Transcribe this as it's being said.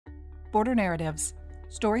Border Narratives,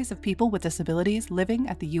 stories of people with disabilities living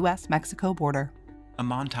at the U.S.-Mexico border. A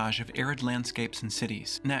montage of arid landscapes and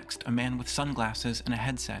cities. Next, a man with sunglasses and a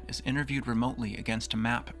headset is interviewed remotely against a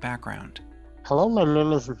map background. Hello, my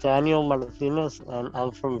name is Daniel Martinez, and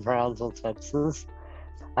I'm from Brownsville, Texas.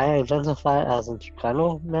 I identify as a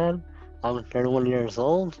Chicano man. I'm 31 years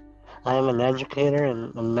old. I am an educator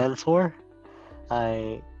and a mentor.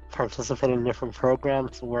 I participate in different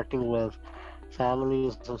programs working with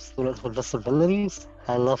families of students with disabilities.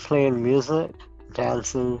 I love playing music,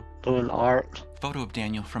 dancing, doing art. Photo of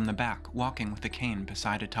Daniel from the back, walking with a cane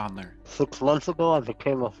beside a toddler. 6 months ago, I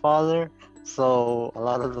became a father, so a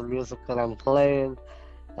lot of the music that I'm playing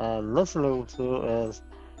and listening to is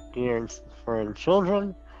geared for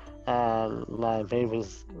children, and my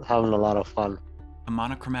baby's having a lot of fun. A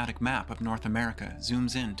monochromatic map of North America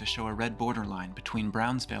zooms in to show a red borderline between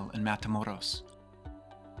Brownsville and Matamoros.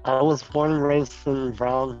 I was born and raised in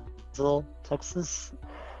Brownsville, Texas.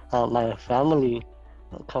 My family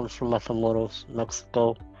comes from Matamoros,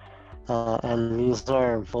 Mexico, and these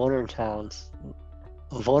are border towns.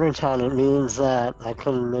 Border town, it means that I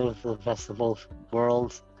can live the best of both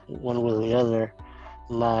worlds, one with the other.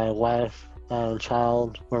 My wife and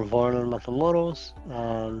child were born in Matamoros,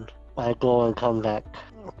 and I go and come back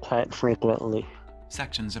quite frequently.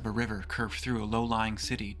 Sections of a river curve through a low-lying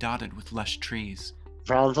city dotted with lush trees.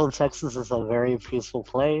 Brownsville, Texas is a very peaceful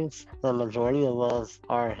place. The majority of us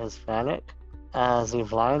are Hispanic. As a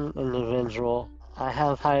blind individual, I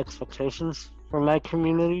have high expectations for my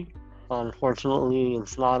community. Unfortunately,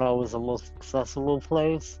 it's not always the most accessible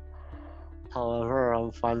place. However,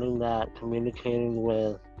 I'm finding that communicating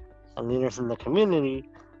with leaders in the community,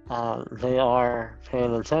 they are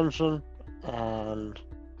paying attention, and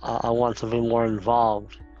I want to be more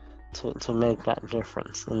involved to make that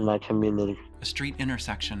difference in my community. A street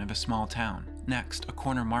intersection of a small town. Next, a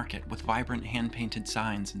corner market with vibrant hand-painted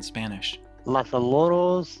signs in Spanish.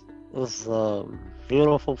 Matamoros is a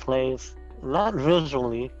beautiful place, not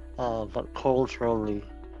visually, but culturally.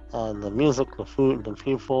 The music, the food, the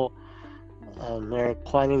people, they're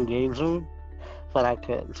quite engaging. But I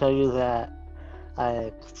can tell you that I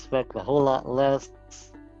expect a whole lot less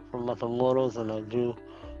from Matamoros than I do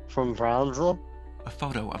from Brownsville. A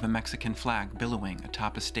photo of a Mexican flag billowing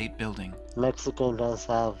atop a state building. Mexico does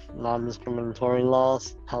have non-discriminatory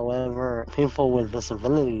laws. However, people with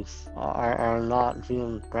disabilities are not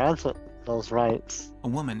being granted those rights. A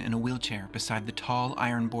woman in a wheelchair beside the tall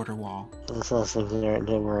iron border wall. It's as if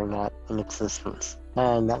they were not in existence.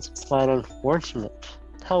 And that's quite unfortunate.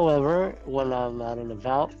 However, when I'm out and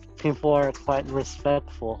about, people are quite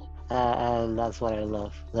respectful. And that's what I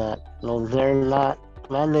love. That they're not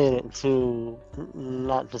mandated to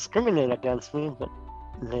not discriminate against me, but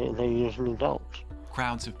they usually don't.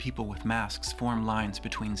 Crowds of people with masks form lines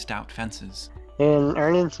between stout fences. In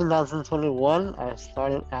early 2021, I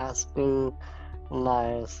started asking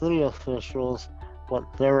my city officials what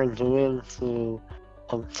they were doing to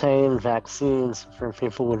obtain vaccines for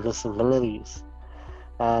people with disabilities,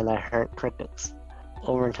 and I heard crickets.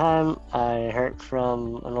 Over time, I heard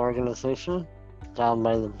from an organization, Down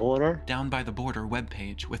by the Border. Down by the Border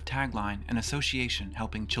webpage with tagline, an association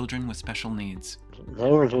helping children with special needs.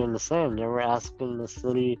 They were doing the same. They were asking the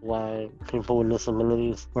city why people with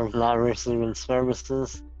disabilities were not receiving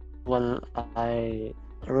services. When I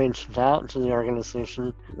reached out to the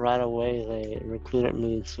organization, right away they recruited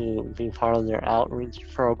me to be part of their outreach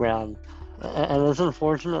program. And it's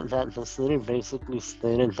unfortunate that the city basically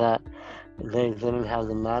stated that they didn't have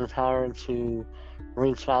the manpower to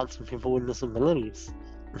reach out to people with disabilities.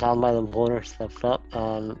 Down by the Border stepped up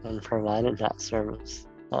and provided that service.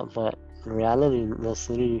 But in reality, the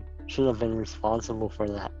city should have been responsible for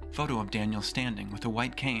that. Photo of Daniel standing with a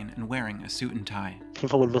white cane and wearing a suit and tie.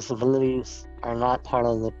 People with disabilities are not part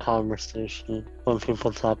of the conversation when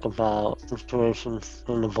people talk about situations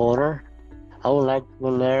in the border. I would like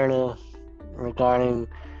the narrative regarding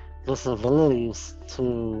disabilities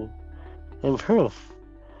to improve.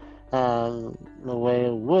 And the way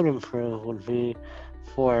it would improve would be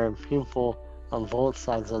for people on both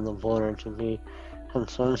sides of the border to be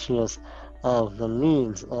conscientious of the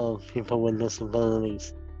needs of people with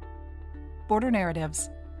disabilities. Border Narratives,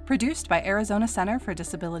 produced by Arizona Center for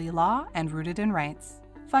Disability Law and Rooted in Rights.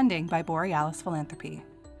 Funding by Borealis Philanthropy.